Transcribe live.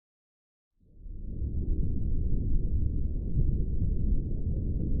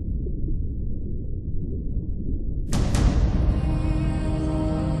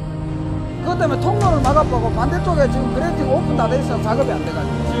때문에 통로를 막아보고 반대쪽에 지금 그레이팅 오픈 다 돼 있어서 작업이 안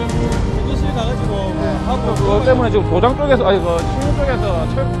돼가지고. 지금 대기실 가가지고 하고 그거 때문에 지금 도장 쪽에서 아니 그 신문 쪽에서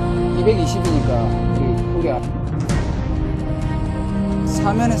 220이니까 그게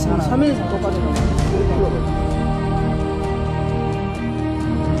사면에서 똑같은 거.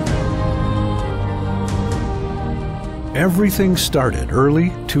 Everything started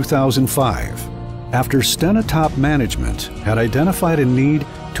early 2005, after Stena top management had identified a need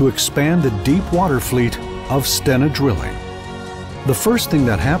to expand the deep water fleet of Stena Drilling. The first thing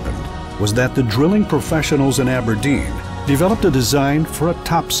that happened was that the drilling professionals in Aberdeen developed a design for a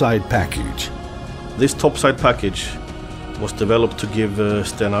topside package. This topside package was developed to give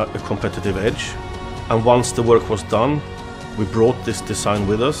Stena a competitive edge, and once the work was done, we brought this design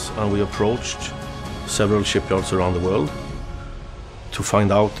with us and we approached several shipyards around the world to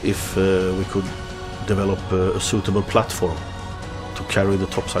find out if we could develop a suitable platform to carry the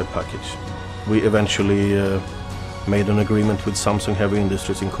topside package. We eventually made an agreement with Samsung Heavy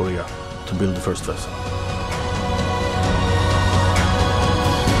Industries in Korea to build the first vessel.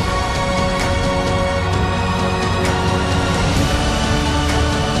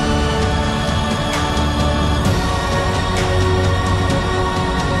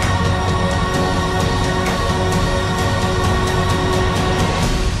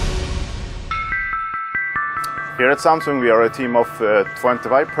 Here at Samsung we are a team of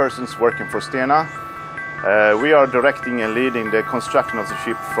 25 persons working for Stena. We are directing and leading the construction of the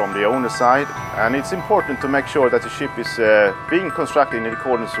ship from the owner side, and it's important to make sure that the ship is being constructed in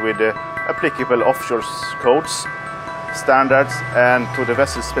accordance with the applicable offshore codes, standards and to the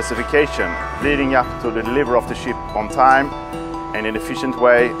vessel specification, leading up to the delivery of the ship on time in an efficient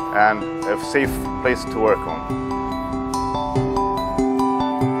way and a safe place to work on.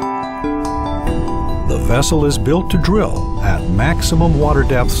 The vessel is built to drill at maximum water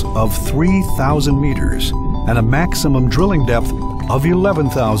depths of 3,000 meters and a maximum drilling depth of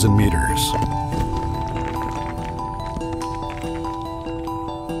 11,000 meters.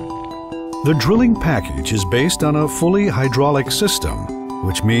 The drilling package is based on a fully hydraulic system,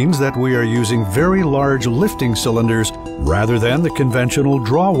 which means that we are using very large lifting cylinders rather than the conventional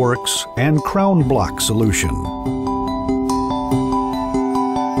drawworks and crown block solution.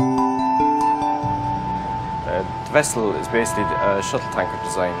 The vessel is basically a shuttle tanker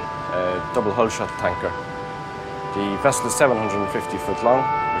design, a double hull shuttle tanker. The vessel is 750 foot long,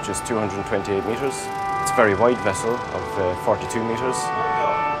 which is 228 meters. It's a very wide vessel of 42 meters.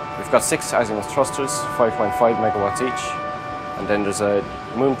 We've got 6 azimuth thrusters, 5.5 megawatts each, and then there's a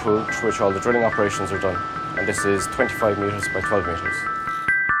moon pool through which all the drilling operations are done, and this is 25 meters by 12 meters.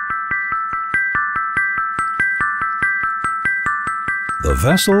 The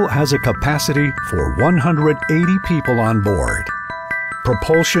vessel has a capacity for 180 people on board.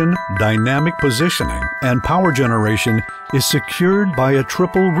 Propulsion, dynamic positioning, and power generation is secured by a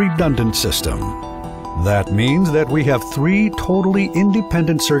triple redundant system. That means that we have 3 totally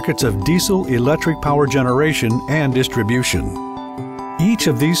independent circuits of diesel-electric power generation and distribution. Each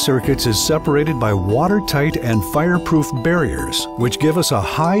of these circuits is separated by watertight and fireproof barriers, which give us a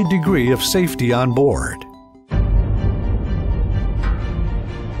high degree of safety on board.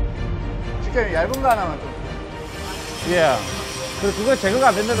 Yeah. 그거 제거가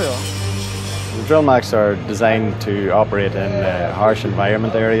안 된다고요. DrillMAX are designed to operate in harsh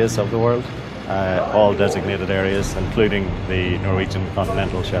environment areas of the world, all designated areas, including the Norwegian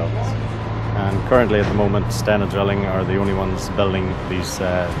continental shelf. And currently at the moment, Stena Drilling are the only ones building these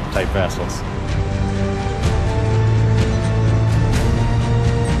type vessels.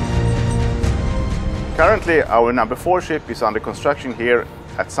 Currently our number 4 ship is under construction here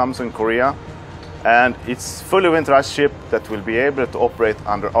at Samsung Korea, and it's fully winterized ship that will be able to operate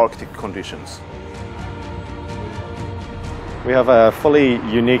under Arctic conditions. We have a fully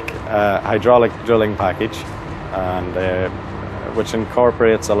unique hydraulic drilling package, and which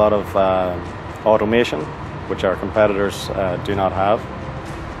incorporates a lot of automation, which our competitors do not have.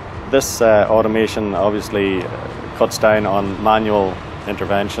 This automation obviously cuts down on manual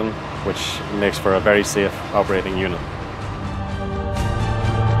intervention, which makes for a very safe operating unit.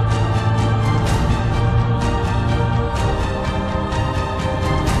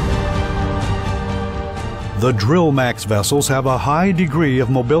 The DrillMAX vessels have a high degree of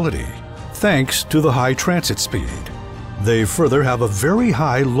mobility, thanks to the high transit speed. They further have a very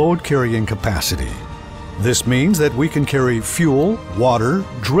high load carrying capacity. This means that we can carry fuel, water,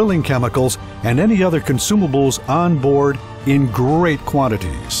 drilling chemicals, and any other consumables on board in great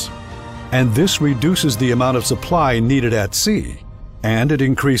quantities. And this reduces the amount of supply needed at sea, and it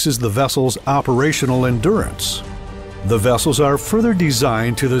increases the vessel's operational endurance. the vessels are further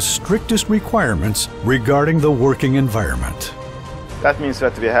designed to the strictest requirements regarding the working environment. That means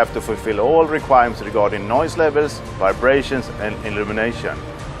that we have to fulfill all requirements regarding noise levels, vibrations and illumination.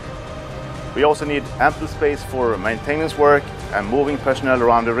 We also need ample space for maintenance work and moving personnel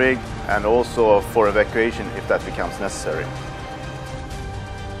around the rig, and also for evacuation if that becomes necessary.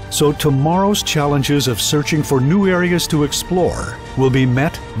 So tomorrow's challenges of searching for new areas to explore will be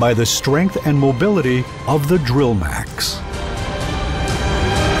met by the strength and mobility of the DrillMAX.